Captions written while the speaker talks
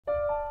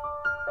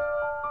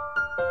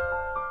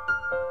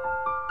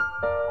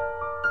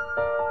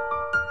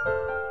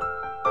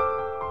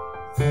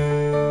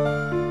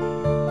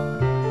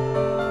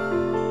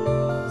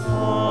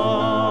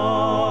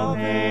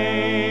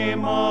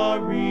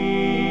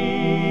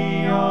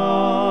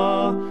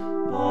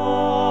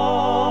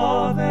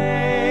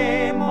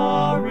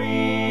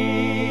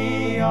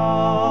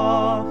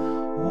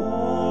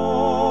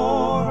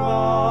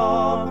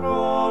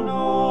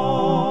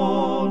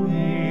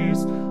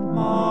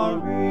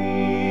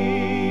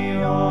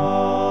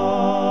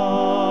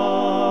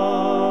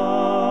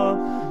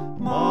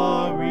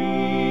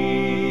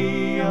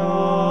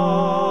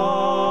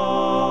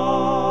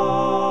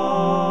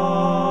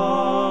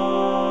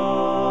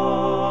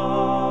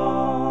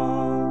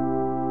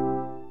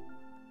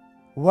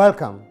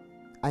Welcome,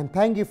 and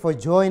thank you for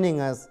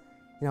joining us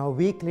in our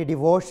weekly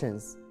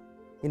devotions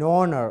in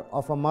honor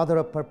of a Mother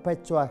of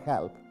Perpetual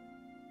Help.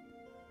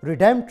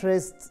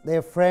 Redemptorists,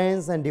 their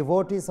friends, and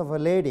devotees of Our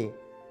Lady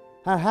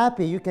are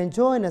happy you can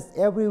join us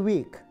every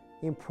week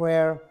in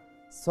prayer,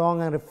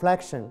 song, and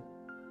reflection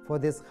for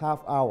this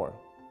half hour.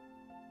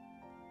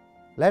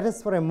 Let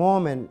us for a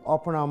moment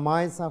open our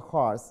minds and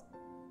hearts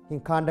in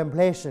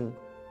contemplation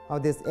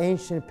of this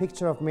ancient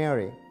picture of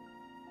Mary,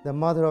 the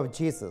Mother of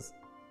Jesus,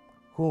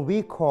 whom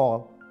we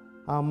call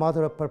our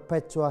Mother of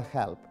Perpetual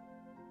Help.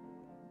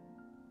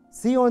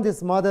 See on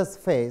this mother's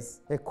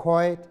face a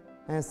quiet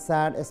and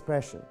sad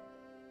expression.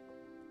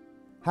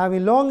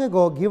 Having long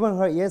ago given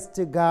her yes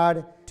to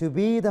God to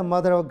be the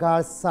mother of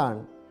God's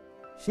Son,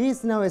 she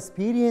is now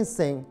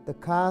experiencing the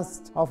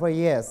cost of her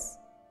yes,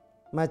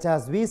 much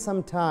as we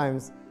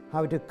sometimes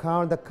have to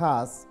count the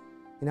cost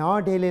in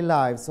our daily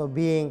lives of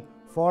being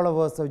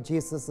followers of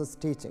Jesus'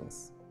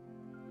 teachings.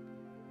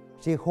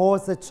 She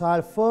holds the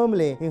child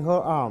firmly in her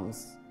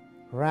arms,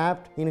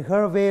 wrapped in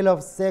her veil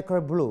of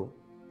sacred blue.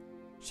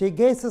 She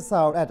gazes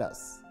out at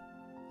us,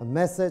 a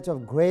message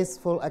of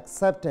graceful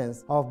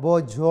acceptance of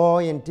both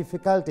joy and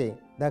difficulty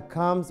that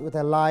comes with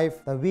a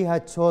life that we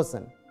have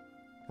chosen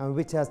and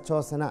which has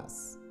chosen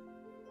us.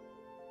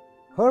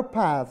 Her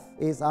path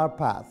is our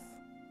path.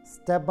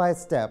 Step by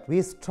step,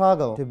 we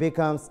struggle to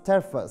become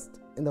steadfast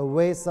in the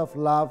ways of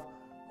love,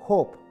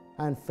 hope,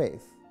 and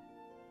faith.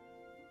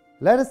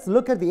 Let us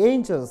look at the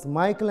angels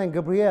Michael and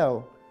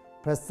Gabriel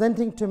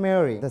presenting to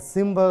Mary the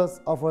symbols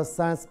of her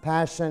Son's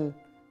passion,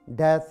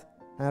 death,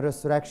 and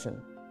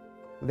resurrection.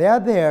 They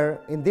are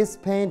there in this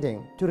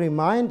painting to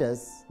remind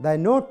us that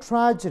no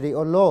tragedy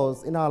or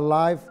loss in our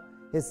life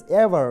is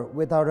ever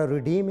without a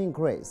redeeming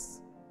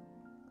grace.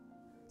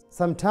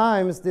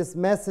 Sometimes this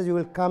message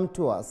will come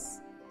to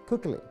us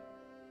quickly.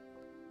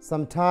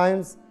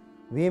 Sometimes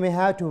we may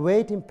have to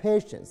wait in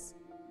patience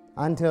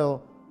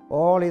until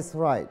all is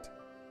right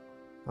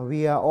and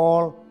we are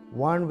all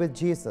one with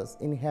Jesus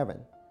in heaven.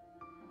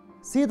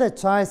 See the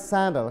child's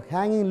sandal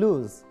hanging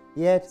loose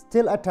yet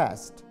still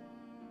attached.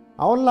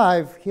 Our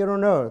life here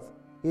on earth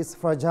is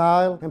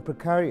fragile and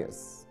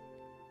precarious.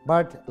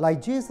 But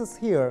like Jesus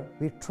here,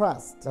 we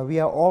trust that we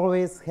are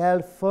always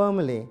held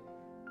firmly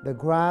in the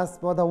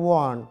grasp of the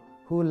one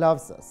who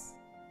loves us,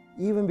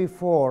 even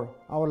before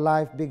our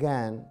life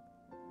began.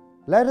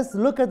 Let us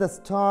look at the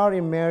star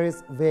in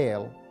Mary's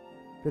veil,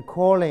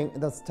 recalling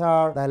the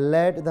star that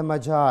led the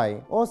Magi,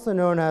 also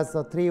known as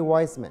the three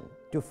wise men,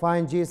 to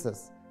find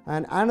Jesus,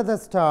 and another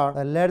star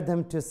that led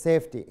them to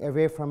safety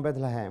away from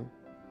Bethlehem.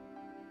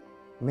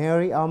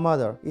 Mary, our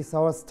mother, is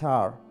our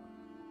star,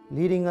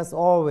 leading us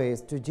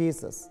always to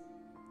Jesus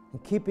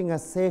and keeping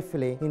us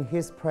safely in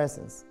His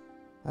presence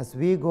as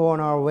we go on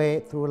our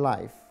way through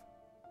life.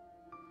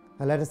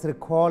 And let us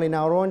recall in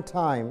our own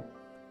time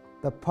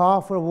the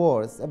powerful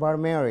words about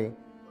Mary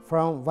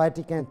from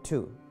Vatican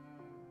II.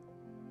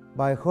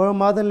 By her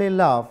motherly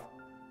love,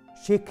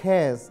 she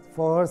cares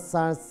for her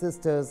sons,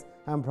 sisters,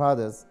 and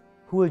brothers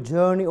who will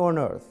journey on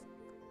earth,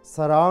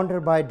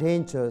 surrounded by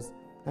dangers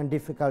and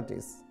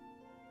difficulties,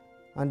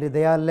 until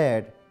they are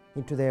led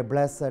into their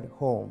blessed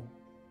home.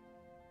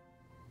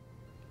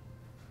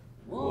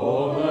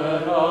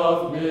 Woman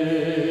of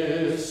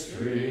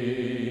mystery,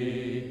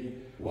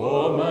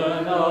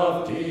 woman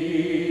of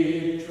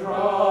deep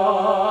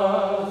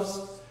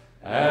trust,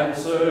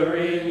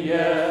 answering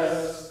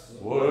yes,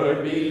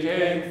 Word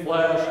became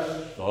flesh,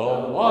 the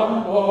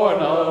one born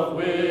of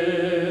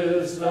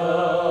wisdom,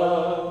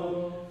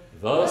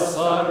 the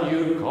Son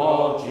you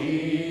call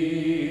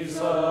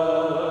Jesus,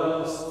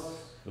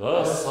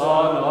 the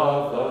Son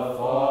of the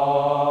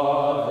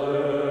Father,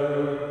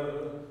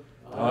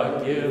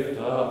 a gift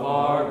of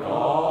our God.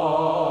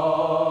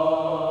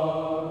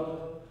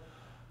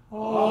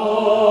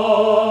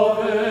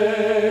 Ave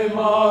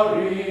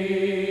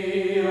Maria,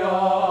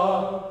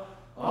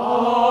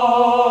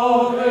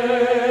 Ave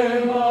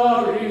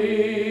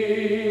Maria,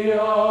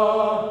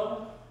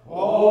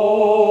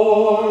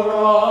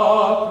 ora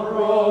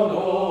pro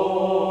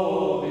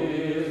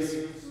nobis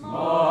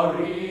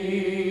Maria.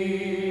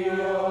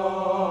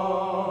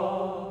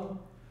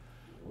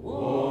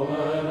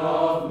 Woman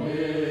of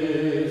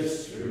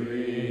mystery,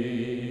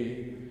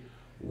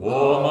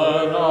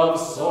 woman of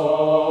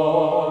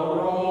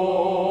sorrow,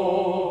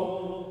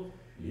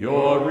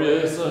 your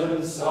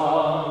risen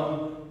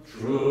Son,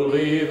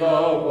 truly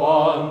the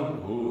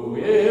one who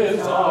is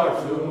our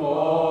tomorrow,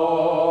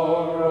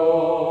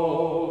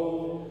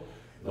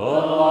 the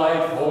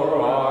light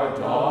for our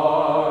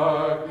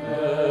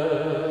darkness,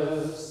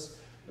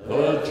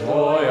 the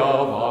joy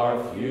of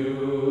our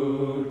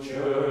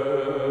future,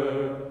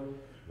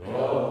 the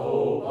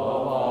hope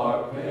of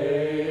our pain.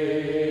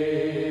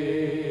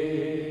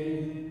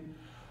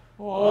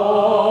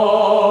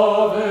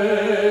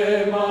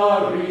 Ave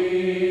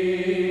Maria,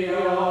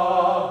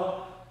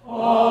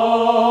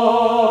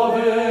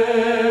 Ave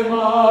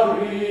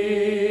Maria,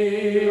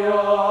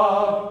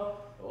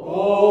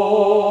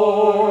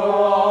 ora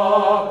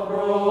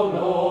pro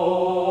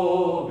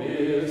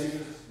nobis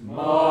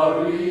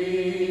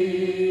Maria.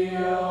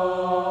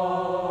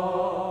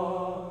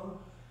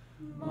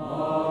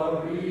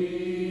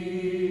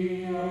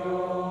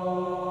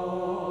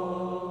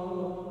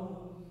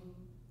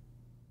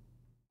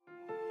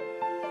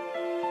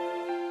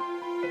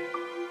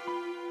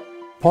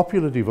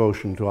 Popular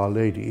devotion to Our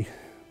Lady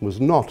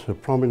was not a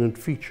prominent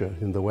feature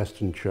in the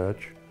Western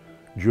Church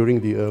during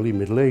the early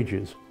Middle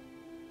Ages.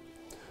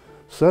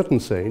 Certain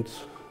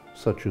saints,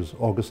 such as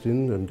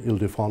Augustine and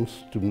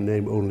Ildefonse, to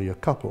name only a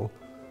couple,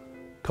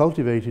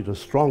 cultivated a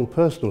strong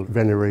personal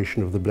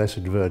veneration of the Blessed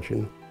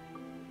Virgin.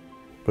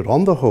 But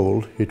on the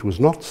whole, it was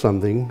not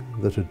something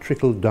that had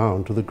trickled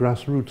down to the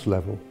grassroots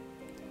level.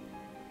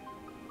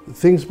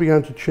 Things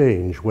began to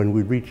change when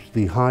we reached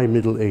the High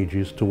Middle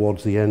Ages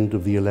towards the end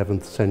of the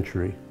 11th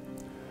century.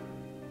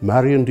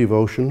 Marian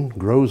devotion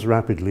grows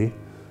rapidly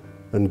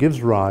and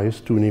gives rise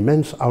to an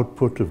immense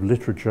output of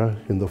literature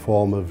in the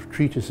form of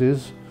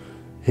treatises,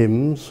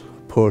 hymns,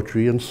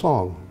 poetry and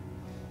song.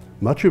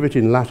 Much of it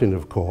in Latin,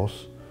 of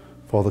course,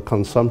 for the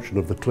consumption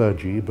of the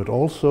clergy, but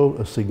also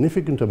a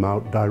significant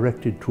amount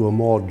directed to a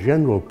more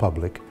general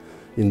public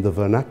in the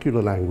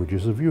vernacular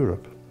languages of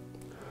Europe.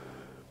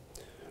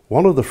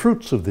 One of the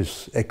fruits of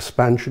this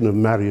expansion of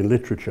Marian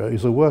literature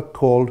is a work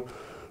called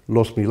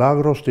Los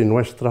Milagros de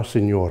Nuestra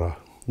Señora,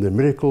 The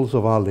Miracles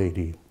of Our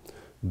Lady,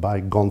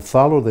 by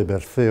Gonzalo de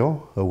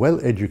Berceo, a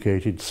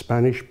well-educated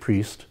Spanish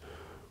priest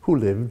who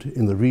lived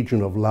in the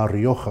region of La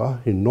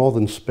Rioja in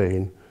northern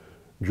Spain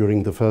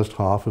during the first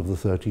half of the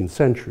 13th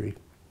century.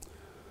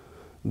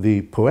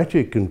 The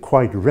poetic and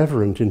quite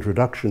reverent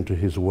introduction to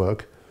his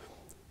work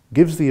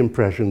gives the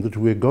impression that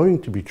we're going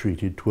to be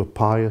treated to a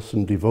pious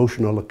and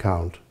devotional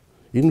account,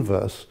 in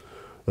verse,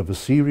 of a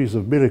series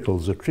of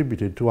miracles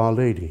attributed to Our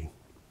Lady.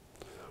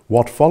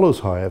 What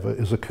follows, however,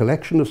 is a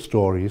collection of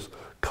stories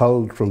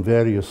culled from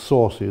various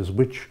sources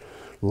which,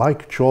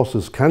 like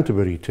Chaucer's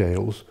Canterbury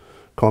Tales,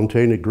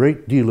 contain a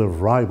great deal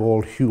of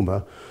ribald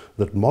humour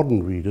that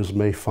modern readers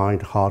may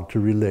find hard to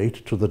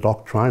relate to the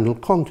doctrinal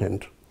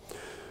content.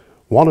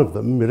 One of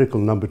them, miracle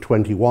number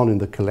 21 in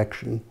the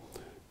collection,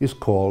 is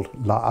called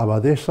La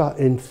Abadesa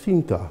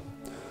Encinta,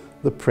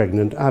 the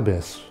pregnant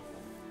abbess.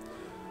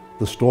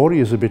 The story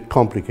is a bit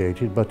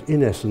complicated, but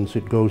in essence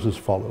it goes as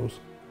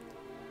follows.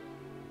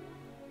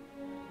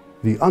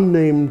 The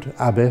unnamed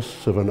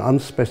abbess of an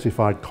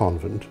unspecified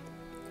convent,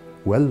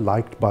 well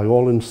liked by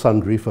all and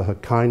sundry for her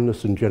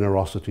kindness and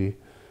generosity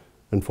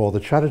and for the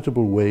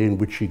charitable way in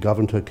which she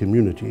governed her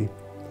community,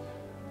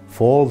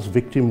 falls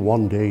victim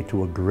one day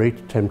to a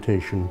great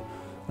temptation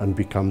and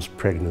becomes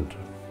pregnant.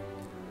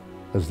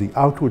 As the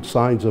outward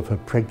signs of her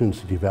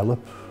pregnancy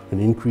develop, an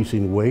increase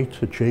in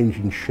weight, a change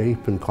in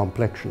shape and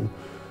complexion,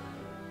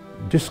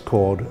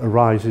 discord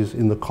arises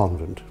in the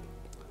convent.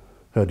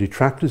 Her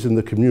detractors in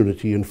the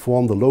community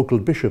inform the local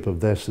bishop of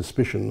their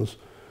suspicions,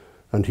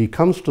 and he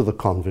comes to the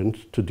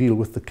convent to deal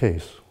with the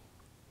case.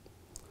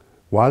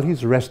 While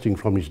he's resting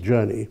from his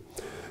journey,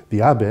 the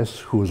abbess,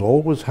 who has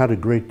always had a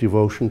great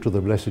devotion to the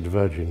Blessed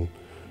Virgin,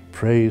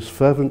 prays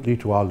fervently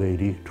to Our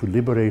Lady to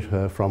liberate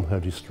her from her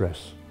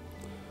distress.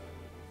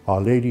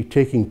 Our Lady,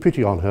 taking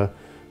pity on her,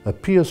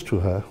 appears to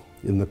her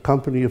in the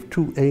company of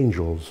two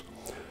angels.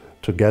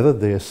 Together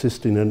they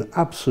assist in an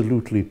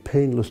absolutely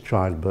painless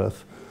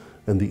childbirth,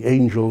 and the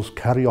angels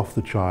carry off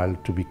the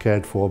child to be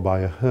cared for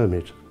by a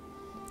hermit.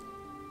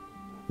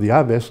 The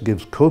abbess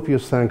gives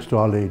copious thanks to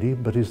Our Lady,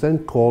 but is then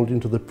called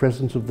into the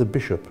presence of the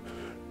bishop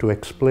to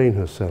explain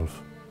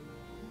herself.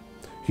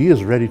 He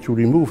is ready to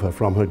remove her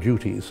from her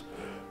duties,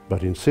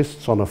 but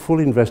insists on a full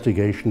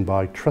investigation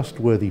by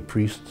trustworthy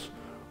priests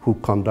who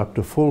conduct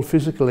a full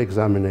physical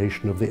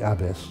examination of the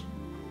abbess.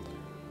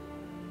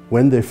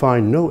 When they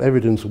find no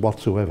evidence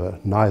whatsoever,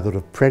 neither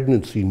of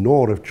pregnancy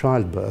nor of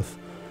childbirth,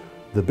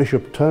 the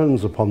bishop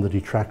turns upon the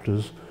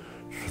detractors,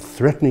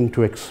 threatening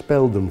to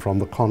expel them from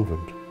the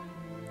convent.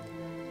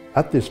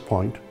 At this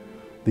point,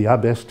 the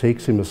abbess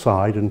takes him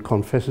aside and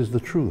confesses the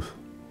truth.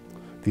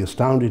 The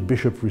astounded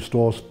bishop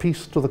restores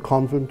peace to the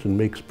convent and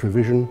makes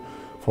provision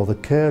for the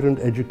care and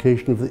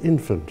education of the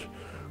infant,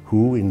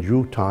 who in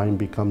due time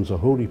becomes a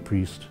holy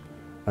priest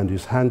and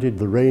is handed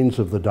the reins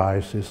of the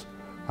diocese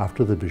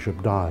after the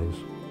bishop dies.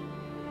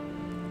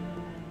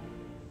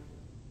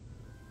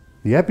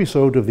 The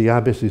episode of the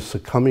abbess's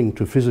succumbing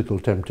to physical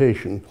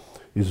temptation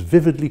is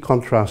vividly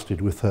contrasted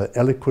with her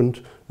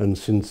eloquent and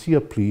sincere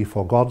plea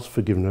for God's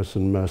forgiveness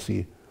and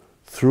mercy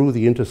through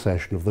the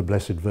intercession of the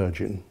Blessed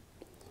Virgin.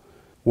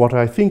 What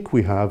I think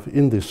we have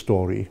in this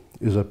story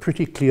is a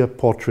pretty clear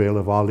portrayal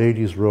of Our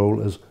Lady's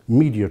role as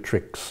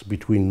mediatrix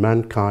between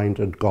mankind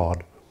and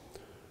God,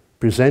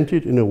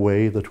 presented in a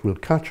way that will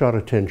catch our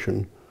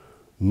attention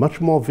much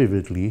more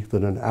vividly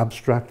than an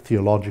abstract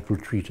theological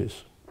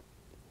treatise.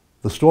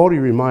 The story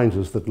reminds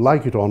us that,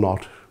 like it or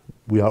not,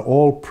 we are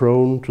all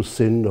prone to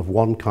sin of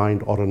one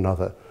kind or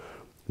another,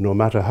 no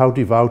matter how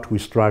devout we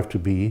strive to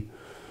be,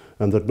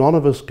 and that none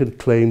of us can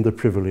claim the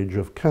privilege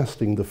of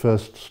casting the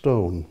first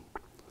stone.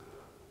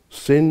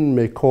 Sin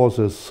may cause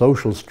us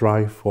social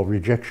strife or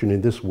rejection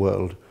in this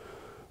world,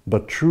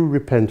 but true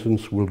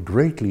repentance will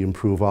greatly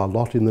improve our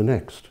lot in the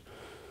next,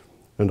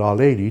 and Our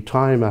Lady,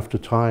 time after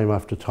time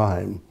after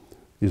time,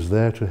 is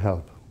there to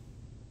help.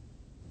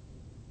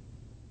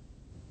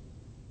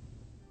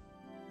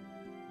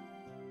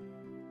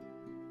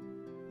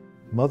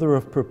 Mother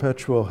of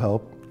perpetual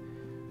help,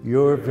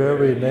 Your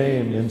very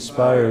name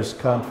inspires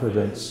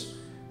confidence.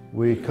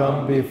 We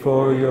come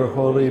before your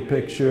holy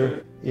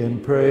picture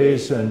in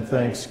praise and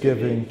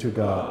thanksgiving to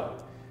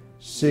God,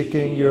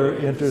 seeking your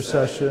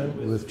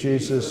intercession with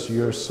Jesus,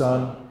 your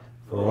Son,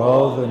 for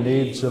all the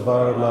needs of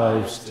our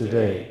lives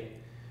today.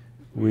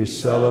 We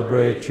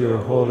celebrate your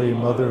holy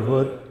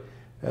motherhood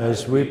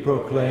as we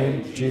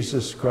proclaim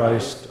Jesus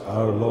Christ,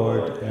 our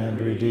Lord and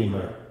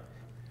Redeemer.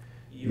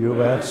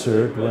 You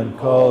answered when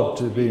called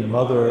to be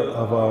Mother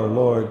of our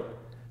Lord.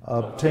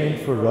 Obtain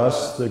for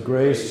us the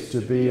grace to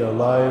be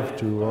alive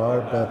to our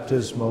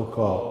baptismal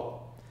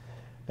call,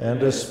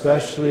 and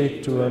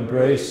especially to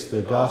embrace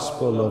the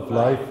gospel of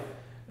life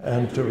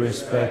and to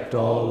respect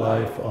all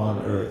life on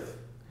earth.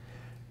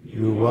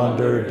 You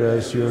wondered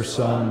as your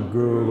Son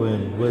grew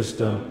in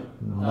wisdom,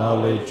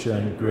 knowledge,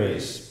 and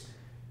grace.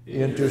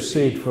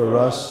 Intercede for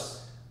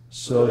us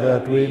so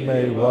that we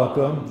may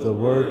welcome the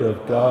Word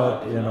of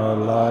God in our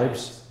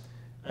lives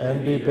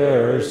and be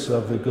bearers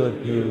of the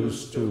good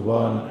news to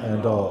one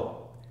and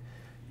all.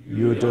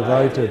 You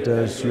delighted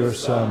as your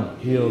Son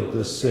healed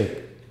the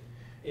sick.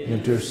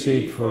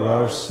 Intercede for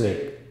our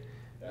sick,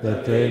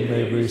 that they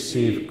may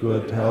receive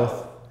good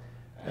health,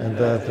 and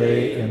that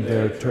they in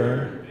their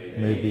turn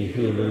may be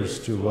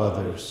healers to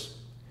others.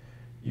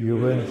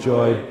 You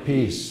enjoyed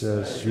peace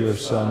as your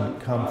Son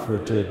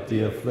comforted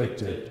the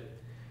afflicted.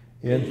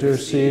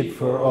 Intercede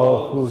for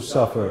all who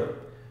suffer,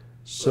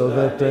 so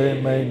that they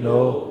may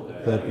know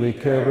that we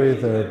carry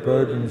their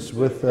burdens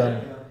with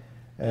them,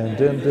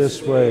 and in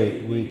this way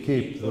we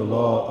keep the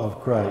law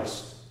of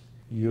Christ.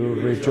 You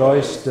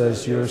rejoiced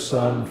as your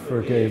Son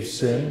forgave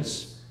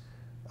sins.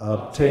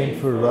 Obtain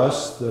for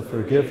us the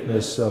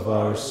forgiveness of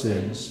our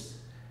sins,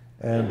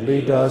 and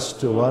lead us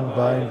to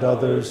unbind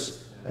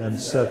others and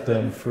set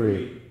them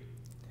free.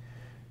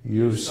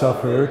 You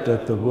suffered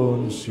at the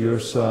wounds your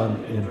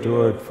Son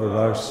endured for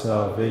our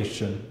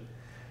salvation.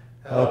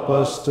 Help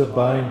us to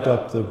bind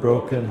up the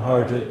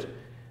broken-hearted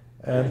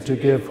and to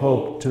give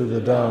hope to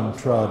the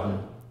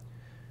downtrodden.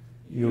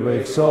 You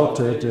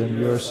exalted in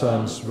your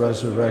Son's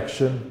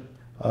resurrection.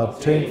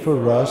 Obtain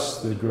for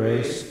us the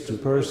grace to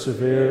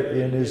persevere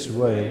in his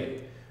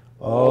way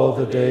all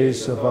the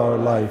days of our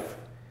life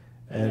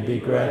and be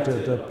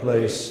granted a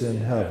place in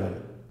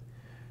heaven.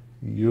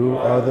 You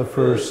are the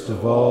first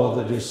of all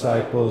the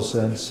disciples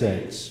and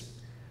saints.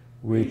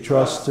 We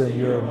trust in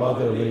your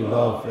motherly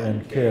love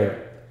and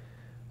care.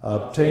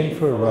 Obtain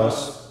for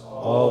us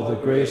all the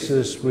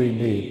graces we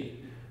need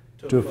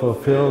to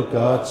fulfill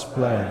God's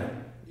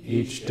plan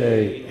each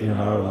day in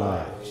our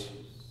lives.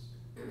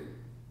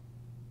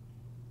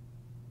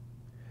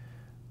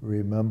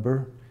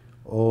 Remember,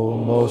 O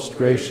most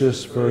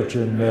gracious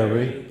Virgin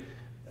Mary,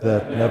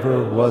 that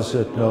never was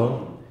it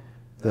known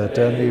that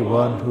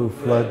anyone who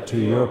fled to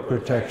your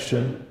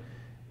protection,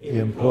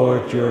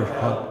 implored your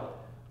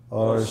help,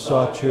 or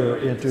sought your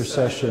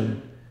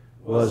intercession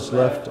was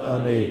left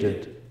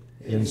unaided.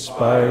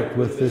 Inspired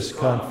with this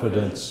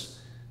confidence,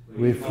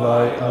 we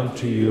fly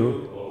unto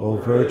you, O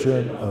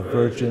Virgin of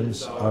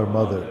Virgins, our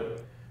Mother.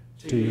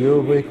 To you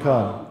we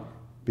come,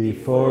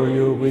 before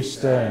you we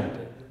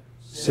stand,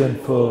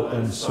 sinful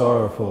and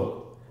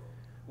sorrowful.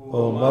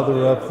 O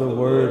Mother of the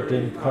Word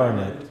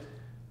incarnate,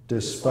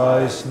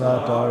 despise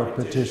not our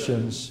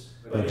petitions,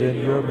 but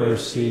in your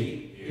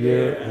mercy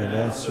hear and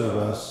answer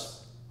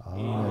us.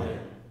 Amen.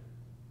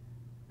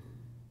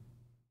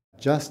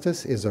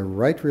 Justice is a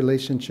right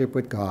relationship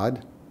with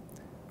God,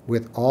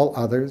 with all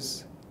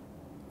others,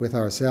 with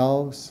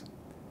ourselves,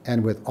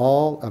 and with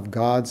all of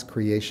God's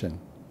creation.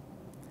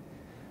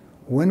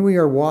 When we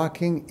are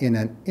walking in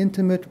an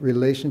intimate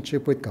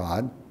relationship with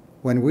God,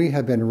 when we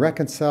have been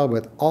reconciled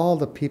with all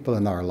the people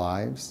in our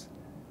lives,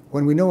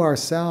 when we know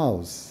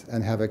ourselves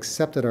and have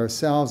accepted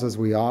ourselves as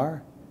we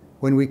are,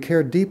 when we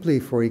care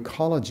deeply for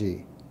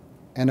ecology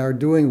and are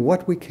doing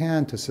what we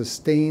can to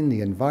sustain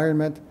the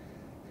environment,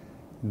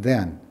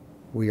 then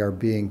we are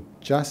being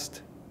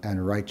just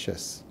and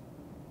righteous.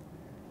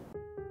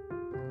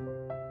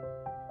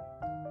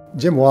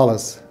 Jim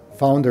Wallace,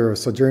 founder of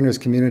Sojourners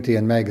Community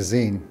and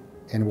Magazine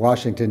in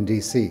Washington,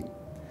 D.C.,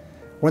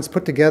 once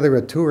put together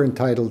a tour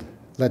entitled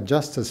Let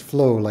Justice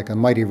Flow Like a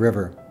Mighty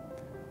River.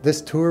 This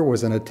tour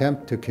was an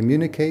attempt to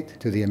communicate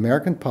to the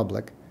American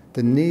public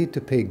the need to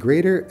pay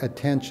greater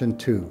attention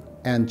to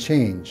and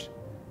change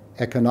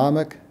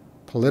economic,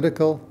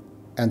 political,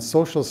 and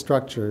social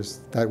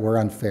structures that were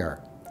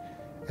unfair,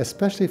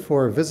 especially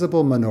for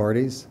visible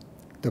minorities,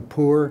 the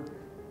poor,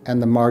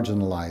 and the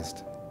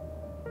marginalized.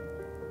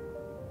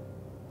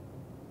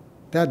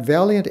 That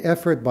valiant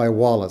effort by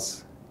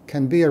Wallace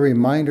can be a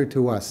reminder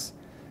to us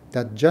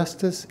that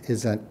justice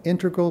is an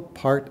integral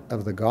part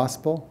of the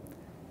gospel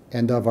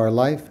and of our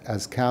life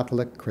as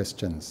Catholic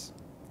Christians.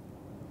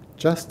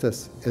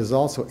 Justice is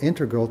also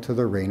integral to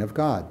the reign of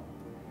God,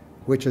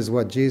 which is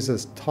what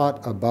Jesus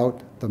taught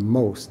about the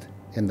most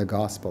in the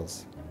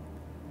Gospels.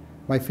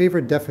 My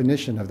favorite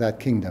definition of that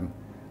kingdom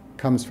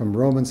comes from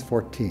Romans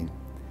 14,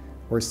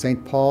 where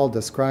St. Paul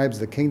describes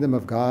the kingdom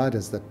of God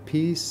as the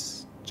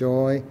peace,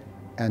 joy,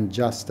 and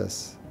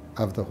justice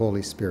of the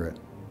Holy Spirit.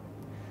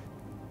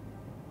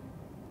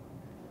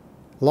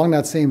 Along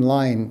that same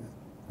line,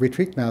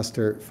 Retreat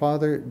Master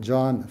Father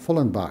John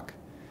Fullenbach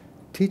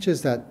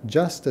teaches that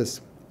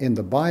justice in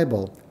the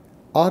Bible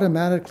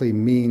automatically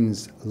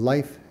means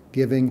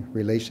life-giving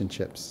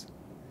relationships.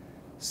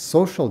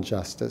 Social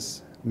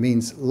justice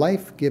means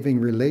life-giving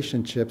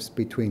relationships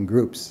between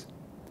groups.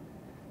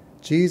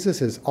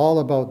 Jesus is all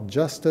about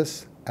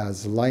justice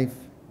as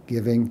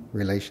life-giving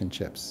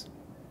relationships.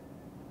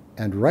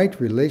 And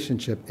right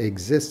relationship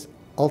exists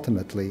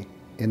ultimately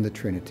in the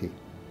Trinity.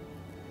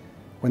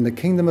 When the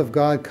kingdom of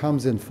God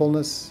comes in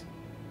fullness,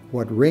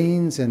 what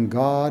reigns in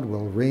God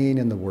will reign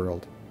in the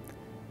world,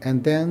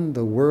 and then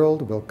the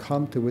world will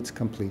come to its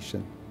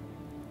completion.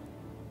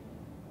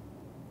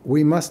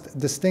 We must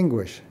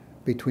distinguish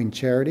between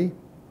charity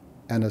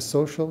and a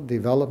social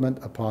development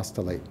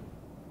apostolate.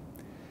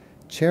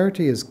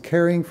 Charity is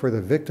caring for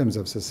the victims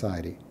of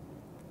society.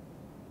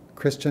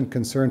 Christian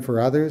concern for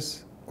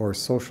others, or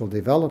social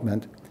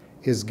development,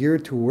 is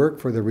geared to work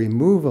for the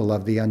removal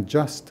of the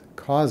unjust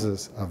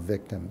causes of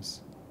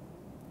victims.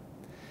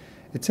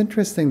 It's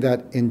interesting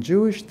that in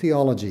Jewish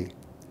theology,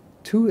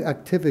 two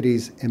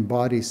activities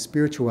embody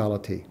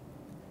spirituality.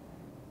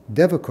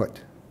 Devokut,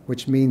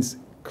 which means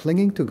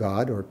clinging to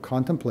God or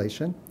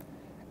contemplation,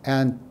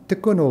 and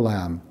tikkun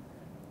olam,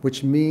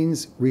 which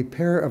means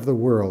repair of the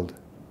world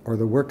or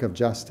the work of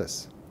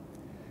justice.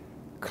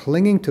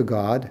 Clinging to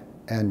God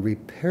and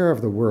repair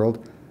of the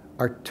world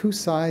are two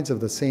sides of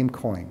the same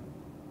coin.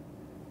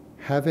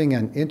 Having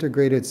an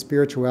integrated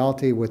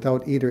spirituality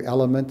without either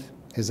element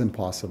is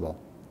impossible.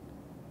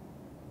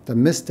 The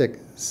mystic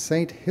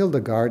Saint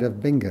Hildegard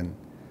of Bingen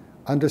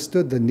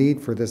understood the need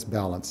for this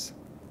balance.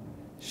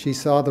 She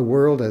saw the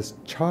world as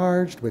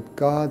charged with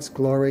God's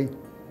glory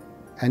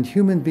and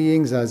human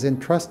beings as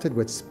entrusted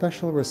with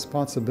special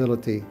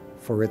responsibility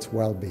for its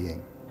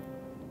well-being.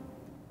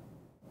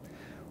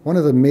 One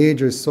of the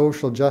major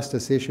social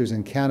justice issues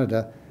in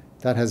Canada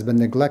that has been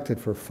neglected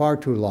for far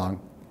too long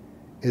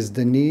is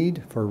the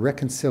need for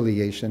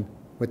reconciliation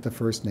with the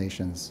First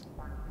Nations.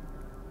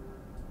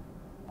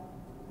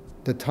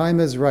 The time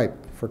is ripe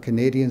for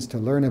Canadians to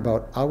learn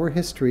about our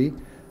history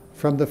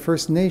from the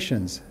First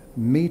Nations,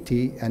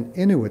 Métis, and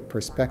Inuit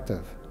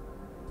perspective.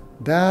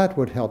 That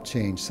would help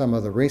change some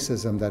of the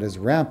racism that is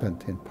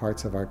rampant in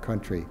parts of our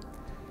country,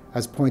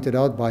 as pointed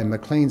out by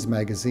Maclean's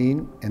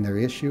magazine in their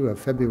issue of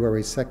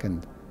February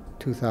 2nd,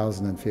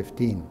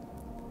 2015.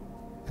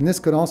 And this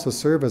could also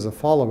serve as a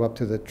follow-up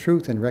to the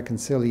Truth and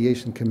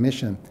Reconciliation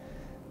Commission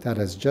that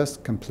has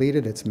just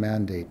completed its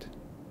mandate.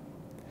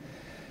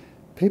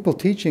 Papal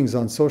teachings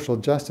on social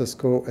justice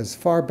go as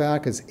far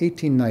back as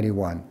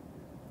 1891,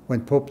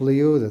 when Pope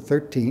Leo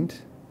XIII,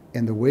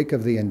 in the wake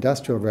of the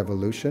Industrial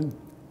Revolution,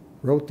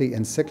 wrote the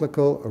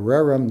encyclical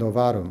Rerum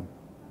Novarum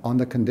on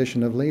the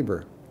condition of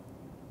labor.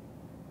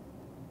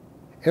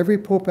 Every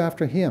pope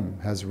after him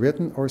has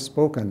written or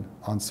spoken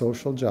on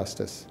social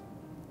justice.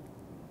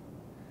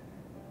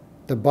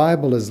 The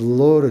Bible is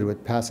loaded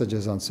with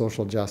passages on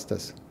social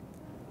justice.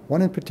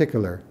 One in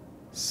particular,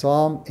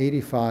 Psalm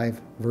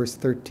 85, verse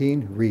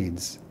 13,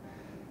 reads,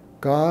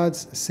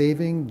 "God's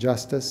saving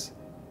justice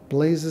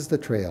blazes the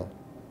trail.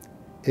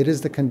 It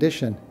is the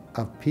condition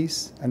of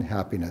peace and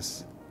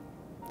happiness."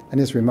 And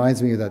this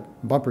reminds me of that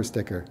bumper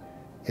sticker,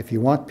 "If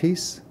you want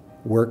peace,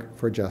 work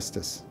for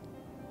justice."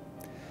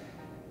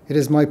 It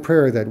is my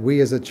prayer that we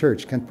as a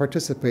church can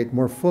participate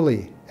more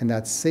fully in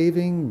that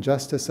saving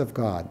justice of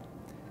God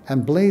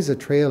and blaze a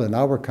trail in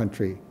our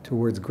country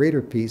towards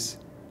greater peace,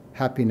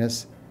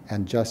 happiness,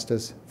 and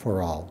justice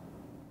for all.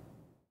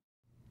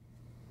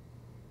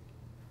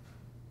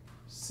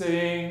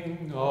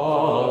 Sing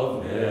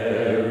of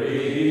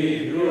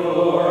Mary,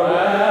 pure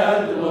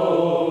and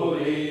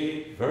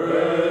lowly,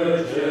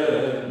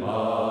 Virgin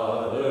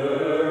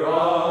Mother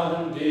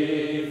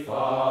undefiled.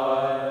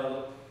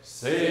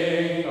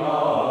 Sing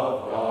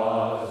of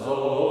God's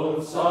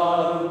own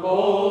Son,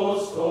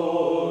 most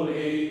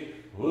holy,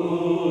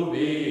 who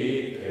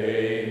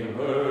became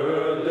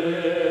her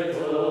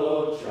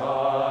little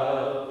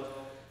child.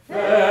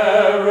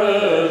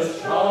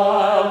 Fairest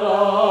child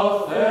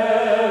of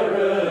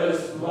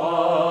fairest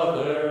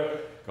mother,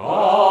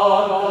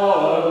 God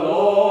our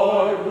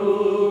Lord,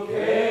 who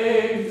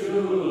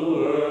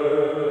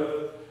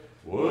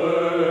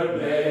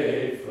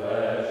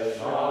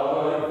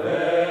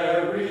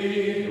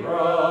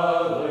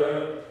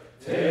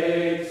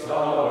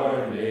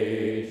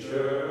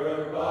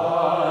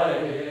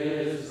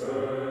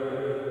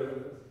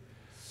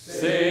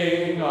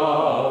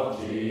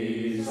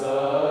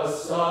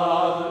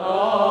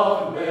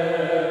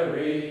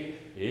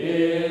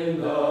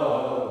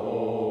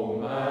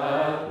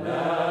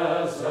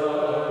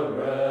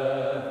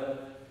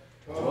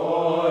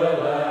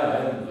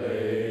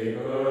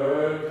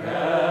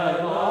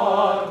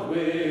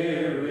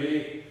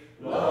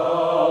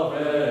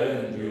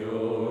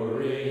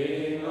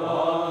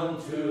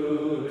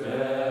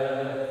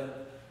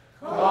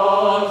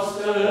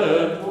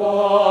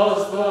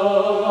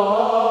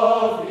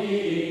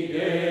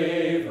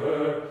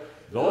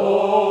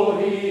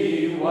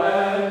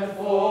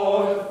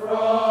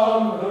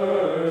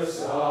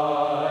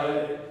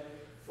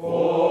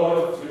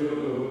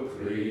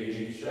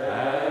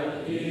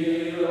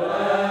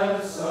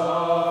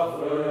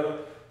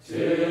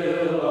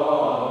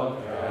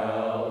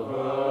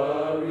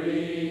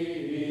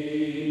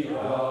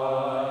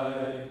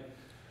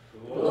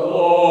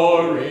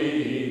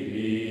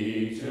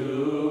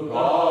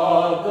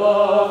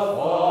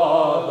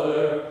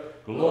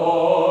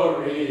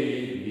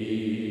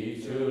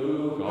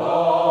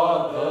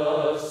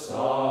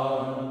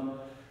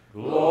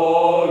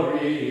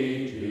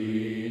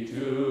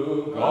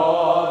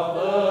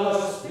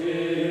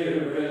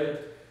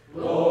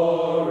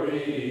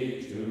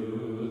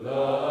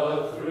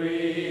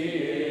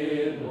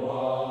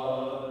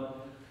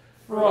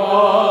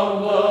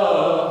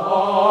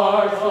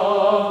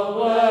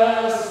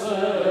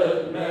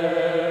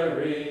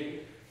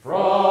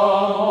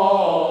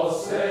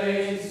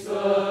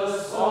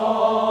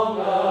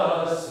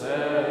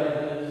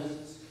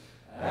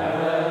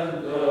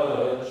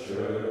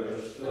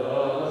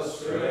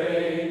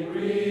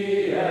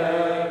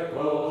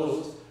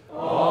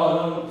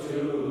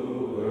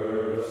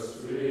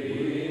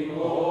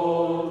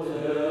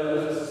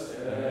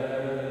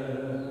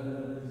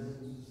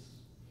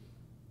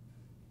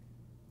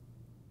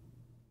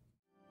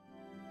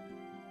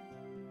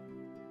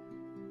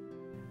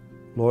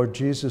Lord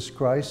Jesus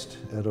Christ,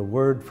 at a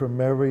word from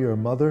Mary, your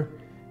mother,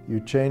 you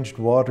changed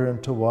water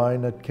into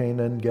wine at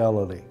Cana in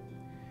Galilee.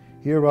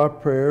 Hear our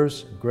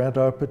prayers, grant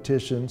our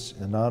petitions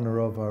in honor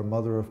of our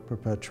Mother of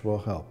Perpetual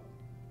Help.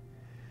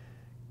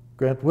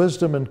 Grant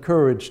wisdom and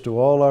courage to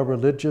all our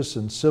religious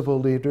and civil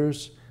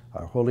leaders,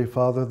 our Holy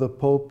Father the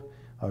Pope,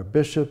 our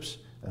bishops,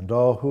 and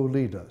all who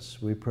lead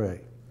us, we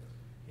pray.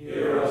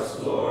 Hear us,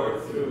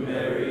 Lord, through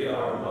Mary,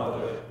 our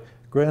Mother.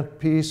 Grant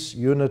peace,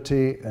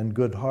 unity, and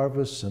good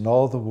harvests in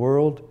all the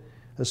world,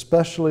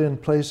 especially in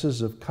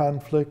places of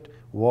conflict,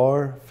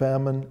 war,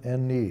 famine,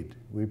 and need,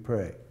 we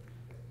pray.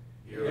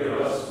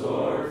 Hear us,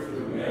 Lord,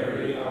 through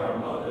Mary, our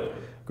Mother.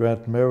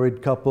 Grant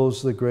married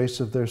couples the grace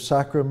of their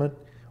sacrament,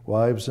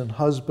 wives and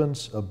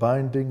husbands a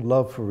binding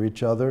love for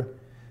each other,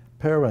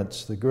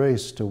 parents the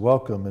grace to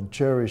welcome and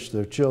cherish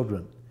their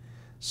children,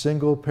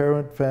 single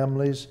parent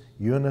families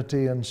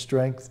unity and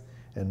strength,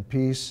 and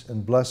peace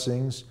and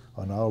blessings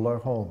on all our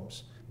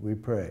homes, we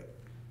pray.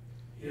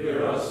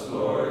 Hear us,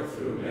 Lord,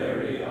 through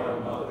Mary, our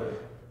Mother.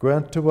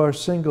 Grant to our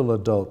single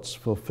adults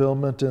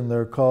fulfillment in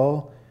their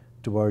call,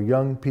 to our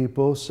young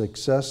people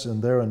success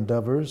in their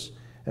endeavors,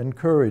 and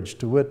courage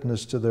to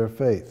witness to their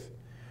faith.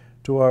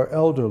 To our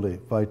elderly,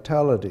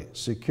 vitality,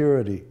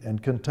 security,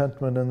 and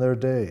contentment in their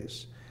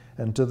days.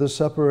 And to the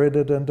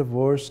separated and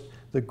divorced,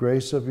 the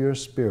grace of your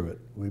Spirit,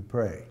 we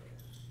pray.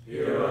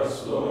 Hear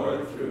us,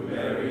 Lord, through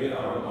Mary,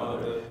 our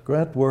Mother.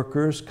 Grant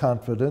workers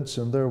confidence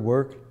in their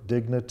work,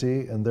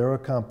 dignity in their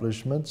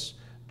accomplishments,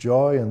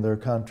 joy in their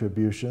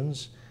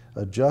contributions,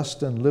 a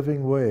just and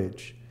living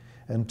wage.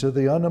 And to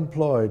the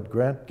unemployed,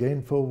 grant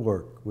gainful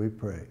work, we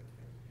pray.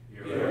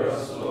 Hear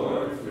us,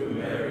 Lord, through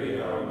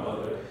Mary, our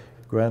Mother.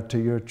 Grant to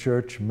your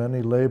church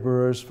many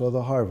laborers for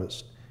the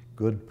harvest,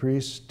 good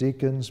priests,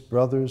 deacons,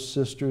 brothers,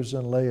 sisters,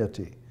 and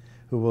laity,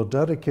 who will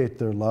dedicate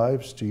their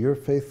lives to your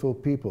faithful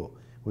people,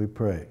 we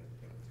pray.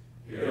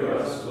 Hear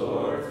us,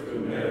 Lord,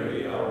 through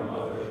Mary, our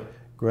Mother.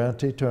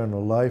 Grant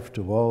eternal life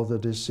to all the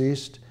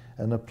deceased,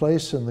 and a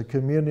place in the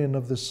communion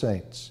of the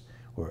saints,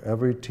 where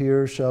every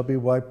tear shall be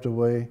wiped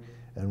away,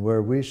 and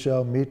where we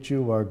shall meet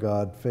you, our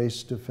God,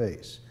 face to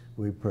face,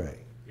 we pray.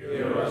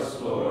 Hear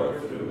us, Lord,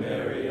 through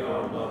Mary,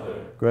 our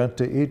Mother. Grant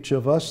to each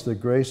of us the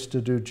grace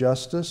to do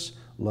justice,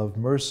 love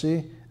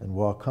mercy, and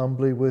walk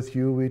humbly with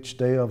you each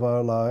day of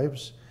our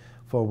lives.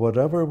 For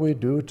whatever we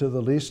do to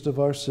the least of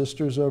our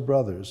sisters or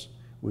brothers,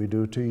 we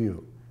do to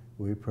you,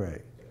 we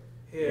pray.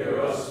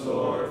 Hear us,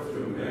 Lord,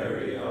 through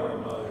Mary, our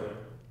Mother.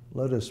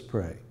 Let us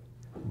pray.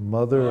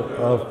 Mother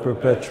of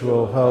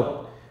perpetual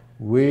help,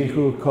 we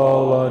who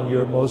call on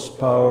your most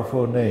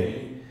powerful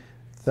name,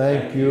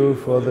 thank you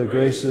for the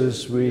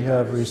graces we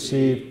have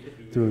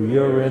received through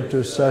your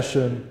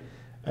intercession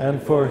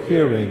and for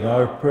hearing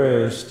our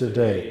prayers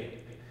today.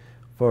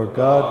 For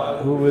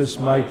God, who is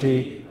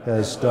mighty,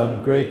 has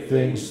done great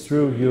things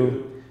through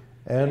you,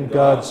 and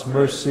God's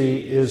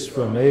mercy is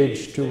from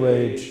age to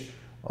age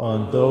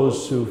on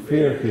those who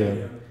fear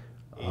him.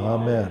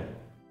 Amen.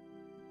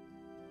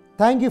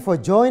 Thank you for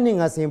joining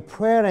us in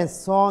prayer and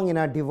song in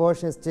our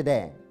devotions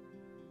today.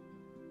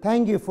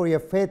 Thank you for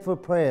your faithful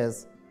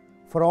prayers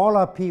for all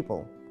our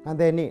people and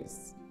their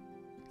needs,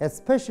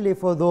 especially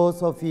for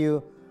those of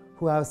you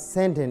who have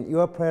sent in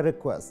your prayer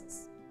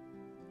requests.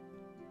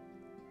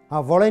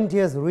 Our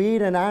volunteers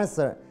read and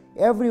answer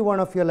every one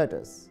of your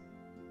letters.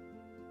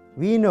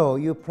 We know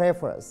you pray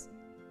for us,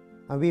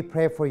 and we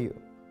pray for you.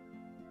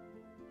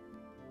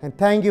 And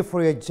thank you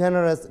for your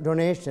generous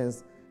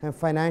donations and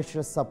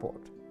financial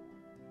support.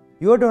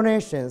 Your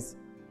donations,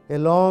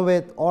 along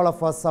with all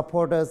of our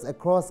supporters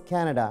across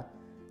Canada,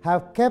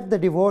 have kept the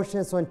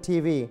devotions on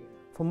TV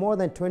for more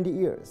than 20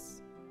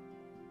 years.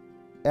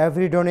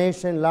 Every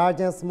donation,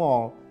 large and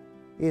small,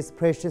 is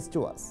precious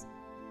to us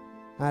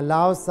and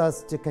allows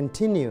us to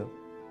continue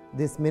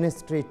this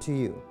ministry to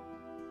you.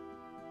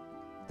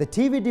 The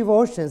TV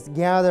devotions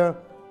gather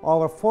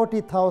over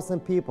 40,000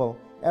 people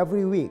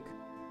every week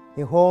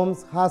in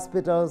homes,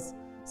 hospitals,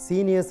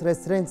 seniors'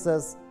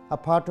 residences,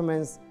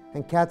 apartments,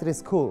 and Catholic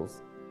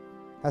schools,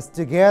 as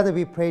together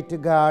we pray to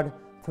God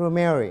through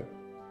Mary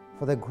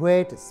for the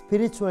great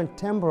spiritual and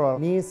temporal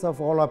needs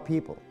of all our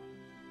people.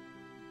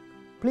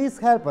 Please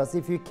help us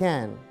if you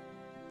can.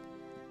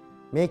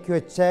 Make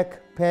your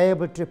check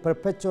payable to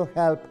Perpetual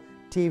Help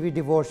TV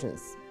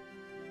Devotions,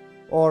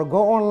 or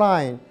go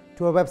online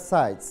to our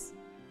websites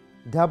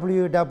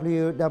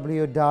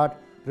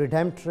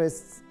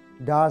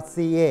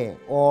www.redemptorists.ca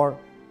or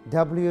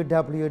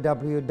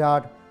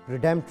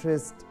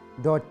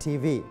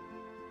www.redemptorist.tv,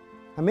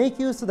 and make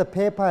use of the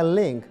PayPal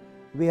link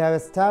we have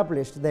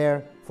established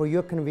there for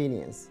your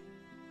convenience.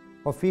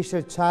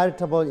 Official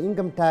charitable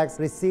income tax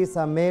receipts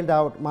are mailed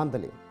out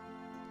monthly.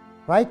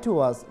 Write to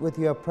us with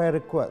your prayer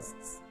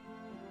requests.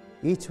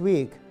 Each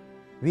week,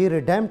 we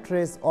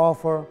Redemptorists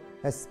offer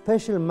a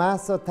special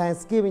Mass of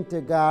Thanksgiving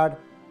to God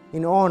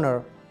in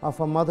honor of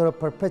our Mother of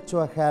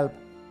Perpetual Help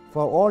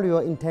for all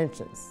your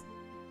intentions.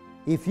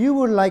 If you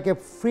would like a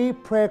free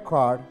prayer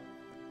card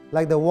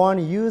like the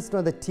one used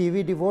on the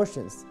TV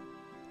devotions,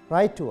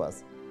 write to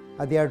us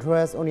at the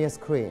address on your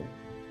screen.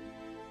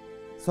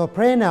 So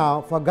pray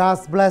now for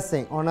God's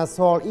blessing on us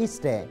all each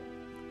day.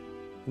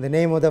 In the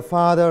name of the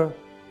Father,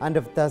 and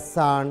of the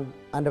Son,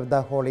 and of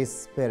the Holy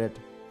Spirit.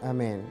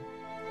 Amen.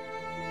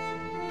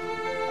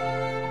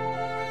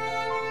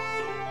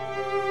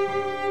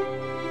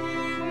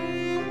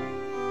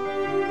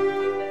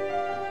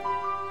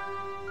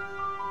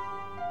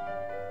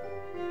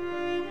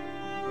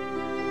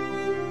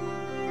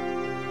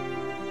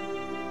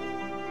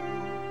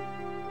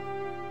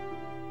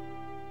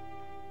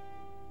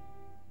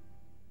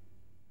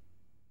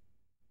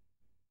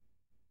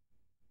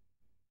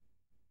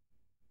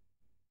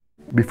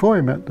 Before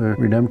I met the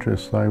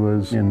Redemptorists, I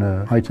was in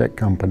a high-tech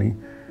company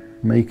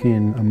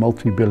making a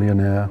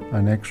multi-billionaire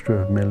an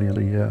extra million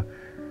a year.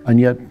 And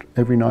yet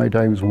every night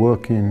I was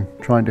working,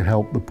 trying to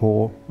help the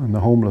poor and the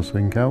homeless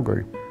in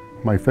Calgary.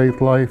 My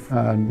faith life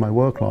and my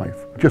work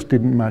life just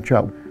didn't match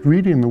up.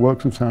 Reading the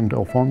works of St.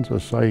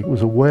 Alphonsus, I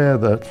was aware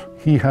that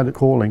he had a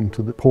calling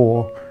to the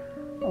poor.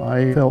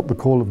 I felt the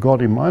call of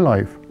God in my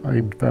life.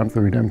 I found the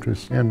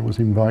Redemptorists and was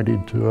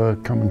invited to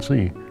come and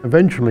see.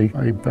 Eventually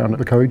I found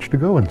the courage to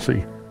go and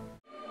see.